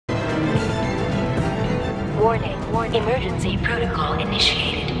Warning. Emergency protocol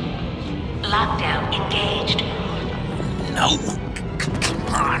initiated. Lockdown engaged. No. Come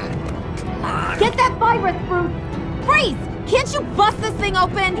on. Get that virus, Bruce! Freeze! Can't you bust this thing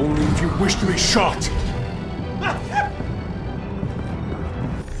open? Only if you wish to be shot.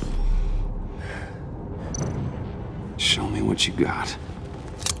 Show me what you got.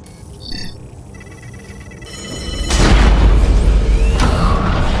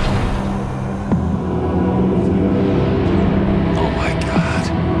 Oh my God.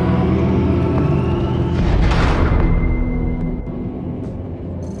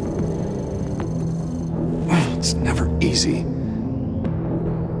 It's never easy.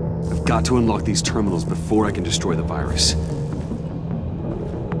 I've got to unlock these terminals before I can destroy the virus.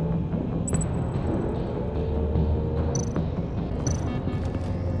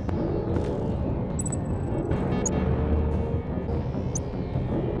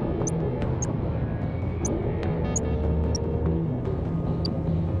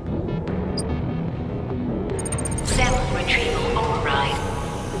 Sample retrieval override.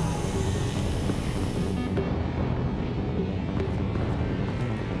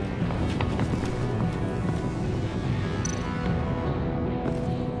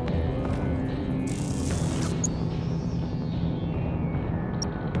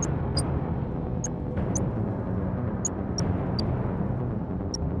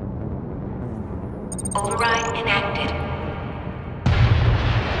 Override enacted.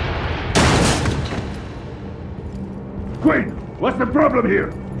 Quinn, what's the problem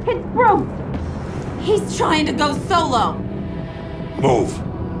here? It's Bruce! He's trying to go solo! Move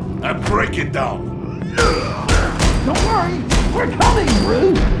and break it down. Don't worry, we're coming,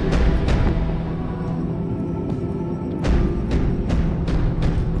 Bruce!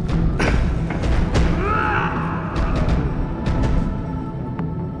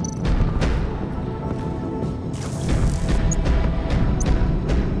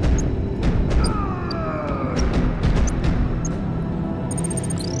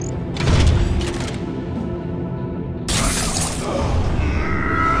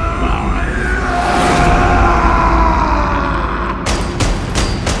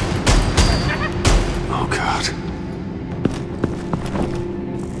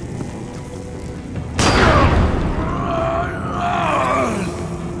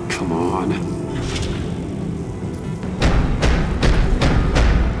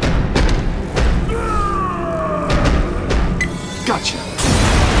 Gotcha.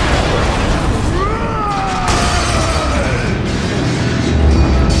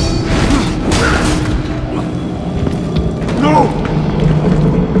 No!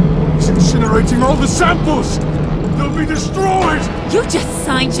 He's incinerating all the samples! They'll be destroyed! You just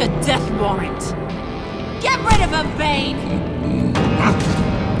signed your death warrant! Get rid of him, Bane!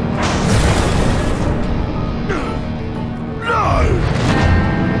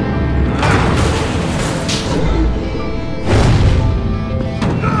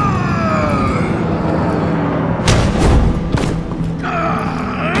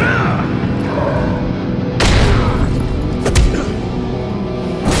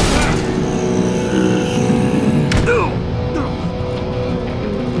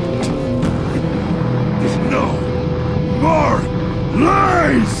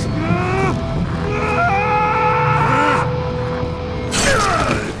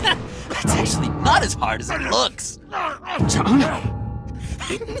 That's actually not as hard as it looks. John?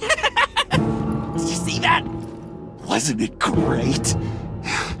 Did you see that? Wasn't it great?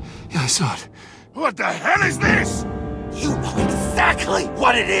 Yeah, I saw it. What the hell is this? You know exactly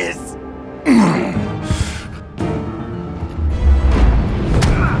what it is!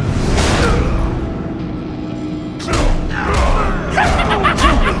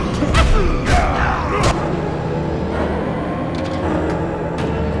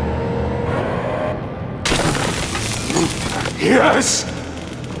 Yes!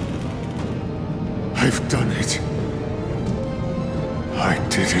 I've done it. I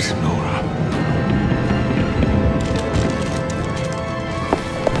did it, Nora.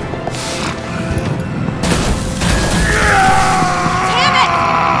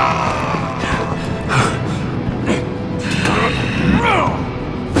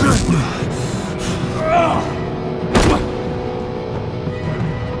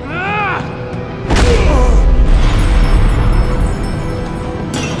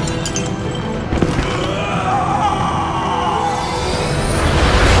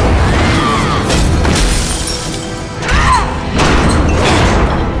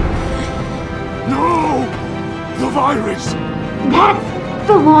 Virus! That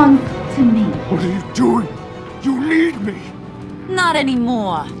belongs to me. What are you doing? You need me! Not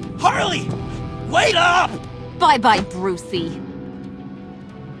anymore. Harley! Wait up! Bye-bye, Brucey.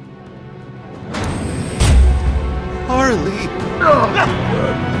 Harley!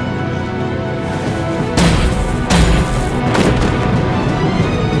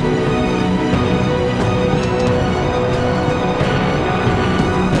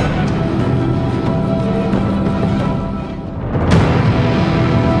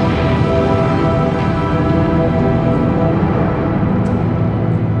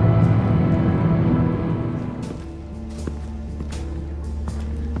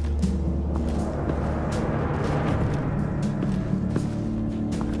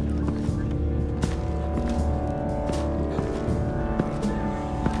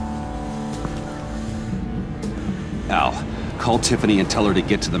 Al, call Tiffany and tell her to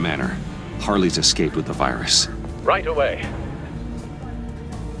get to the manor. Harley's escaped with the virus. Right away.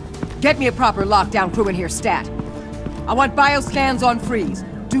 Get me a proper lockdown crew in here, stat. I want bioscans on Freeze.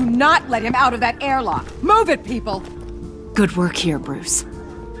 Do not let him out of that airlock. Move it, people! Good work here, Bruce.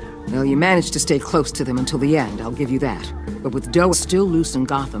 Well, you managed to stay close to them until the end, I'll give you that. But with Doe still loose in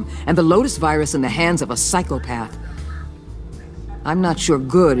Gotham, and the Lotus virus in the hands of a psychopath, I'm not sure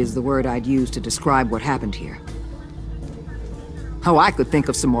good is the word I'd use to describe what happened here. Oh, I could think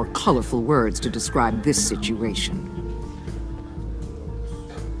of some more colorful words to describe this situation.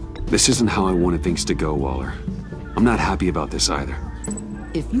 This isn't how I wanted things to go, Waller. I'm not happy about this either.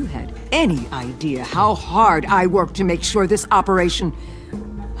 If you had any idea how hard I worked to make sure this operation...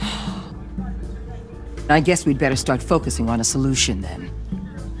 I guess we'd better start focusing on a solution then.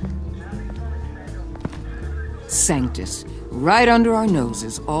 Sanctus, right under our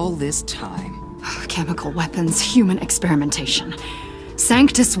noses all this time. Chemical weapons, human experimentation.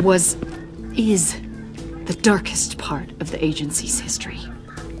 Sanctus is the darkest part of the agency's history.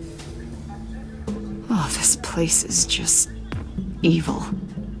 Oh, this place is just evil.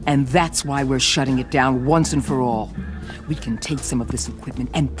 And that's why we're shutting it down once and for all. We can take some of this equipment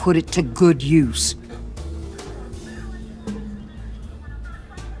and put it to good use.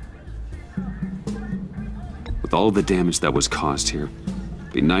 With all the damage that was caused here,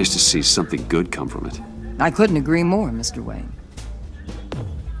 it'd be nice to see something good come from it. I couldn't agree more, Mr. Wayne.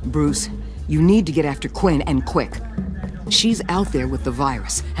 Bruce, you need to get after Quinn, and quick. She's out there with the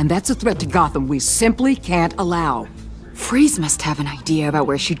virus, and that's a threat to Gotham we simply can't allow. Freeze must have an idea about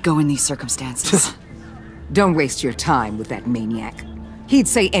where she'd go in these circumstances. Don't waste your time with that maniac. He'd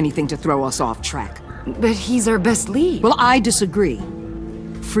say anything to throw us off track. But he's our best lead. Well, I disagree.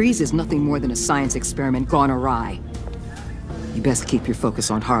 Freeze is nothing more than a science experiment gone awry. You best keep your focus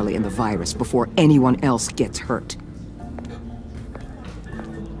on Harley and the virus before anyone else gets hurt.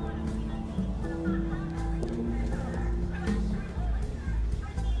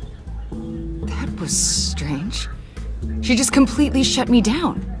 That was strange. She just completely shut me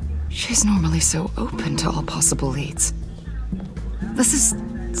down. She's normally so open to all possible leads. This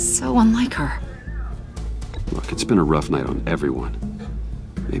is so unlike her. Look, it's been a rough night on everyone.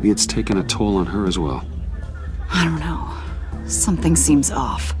 Maybe it's taken a toll on her as well. I don't know. Something seems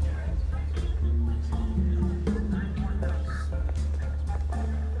off.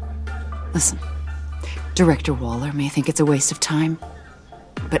 Listen, Director Waller may think it's a waste of time,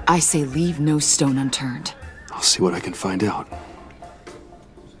 but I say leave no stone unturned. I'll see what I can find out.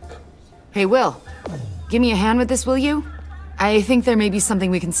 Hey, Will, give me a hand with this, will you? I think there may be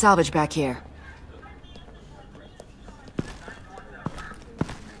something we can salvage back here.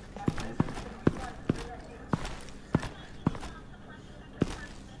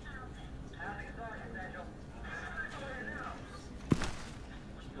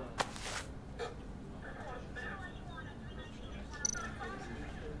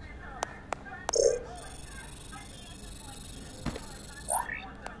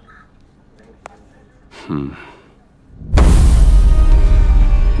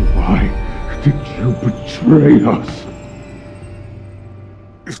 Why did you betray us?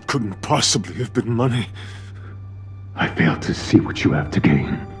 It couldn't possibly have been money. I fail to see what you have to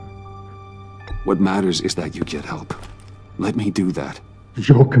gain. What matters is that you get help. Let me do that.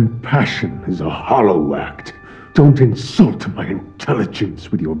 Your compassion is a hollow act. Don't insult my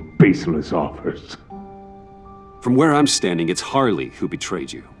intelligence with your baseless offers. From where I'm standing, it's Harley who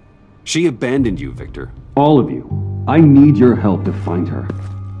betrayed you. She abandoned you, Victor. All of you. I need your help to find her.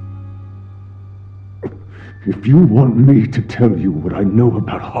 If you want me to tell you what I know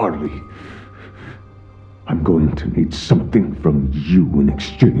about Harley, I'm going to need something from you in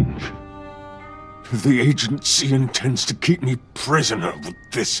exchange. The agency intends to keep me prisoner with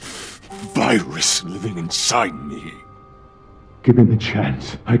this virus living inside me. Given the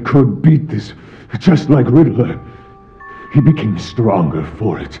chance, I could beat this, just like Riddler. He became stronger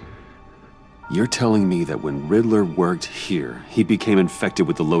for it. You're telling me that when Riddler worked here, he became infected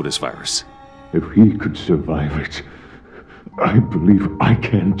with the Lotus virus? If he could survive it, I believe I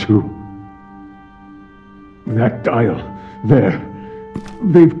can too. That dial, there.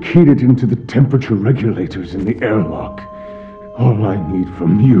 They've keyed it into the temperature regulators in the airlock. All I need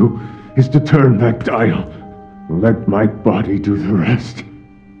from you is to turn that dial. Let my body do the rest.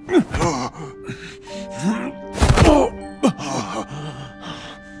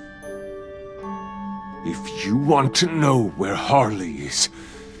 If you want to know where Harley is,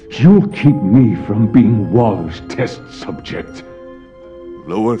 you'll keep me from being Waller's test subject.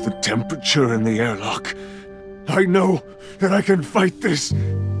 Lower the temperature in the airlock. I know that I can fight this.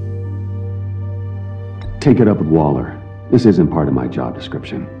 Take it up with Waller. This isn't part of my job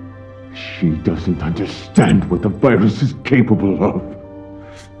description. She doesn't understand what the virus is capable of.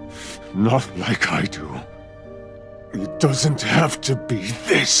 Not like I do. It doesn't have to be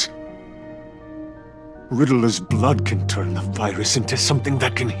this. Riddler's blood can turn the virus into something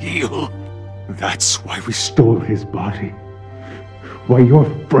that can heal. That's why we stole his body. Why your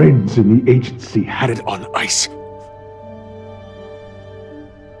friends in the agency had it on ice.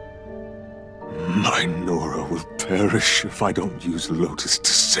 My Nora will perish if I don't use Lotus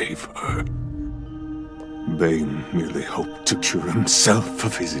to save her. Bane merely hoped to cure himself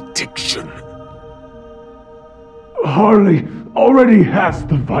of his addiction. Harley already has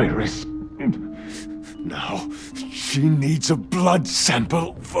the virus. Now, she needs a blood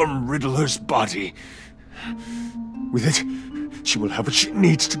sample from Riddler's body. With it, she will have what she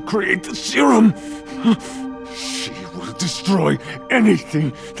needs to create the serum. She will destroy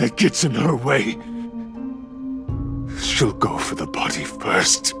anything that gets in her way. She'll go for the body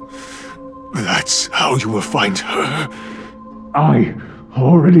first. That's how you will find her. I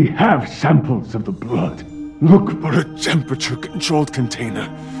already have samples of the blood. Look for a temperature-controlled container.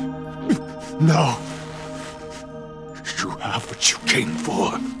 Now, you have what you came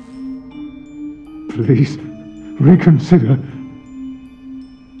for. Please, reconsider.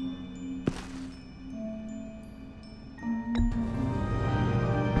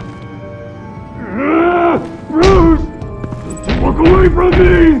 Bruce! Walk away from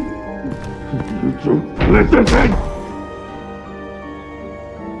me! You don't let this end!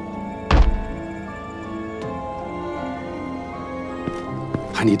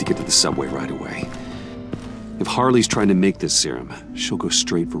 I need to get to the subway right away. If Harley's trying to make this serum, she'll go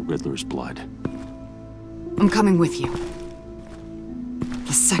straight for Riddler's blood. I'm coming with you.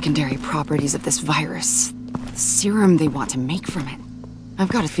 The secondary properties of this virus. The serum they want to make from it.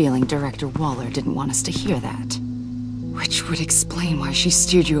 I've got a feeling Director Waller didn't want us to hear that. Which would explain why she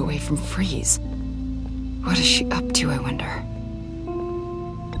steered you away from Freeze. What is she up to, I wonder?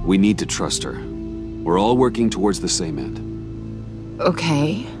 We need to trust her. We're all working towards the same end.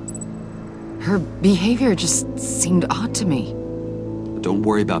 Okay. Her behavior just seemed odd to me. But don't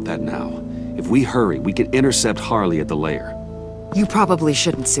worry about that now. If we hurry, we can intercept Harley at the lair. You probably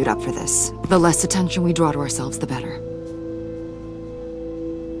shouldn't suit up for this. The less attention we draw to ourselves, the better.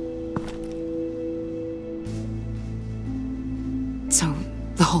 So,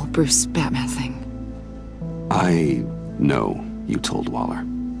 the whole Bruce Batman thing. I know you told Waller.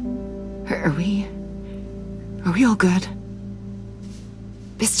 Are we all good?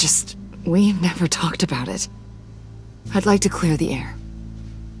 It's just, we've never talked about it. I'd like to clear the air.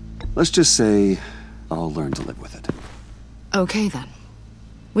 Let's just say I'll learn to live with it. Okay then.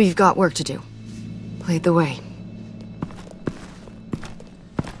 We've got work to do. Lead the way.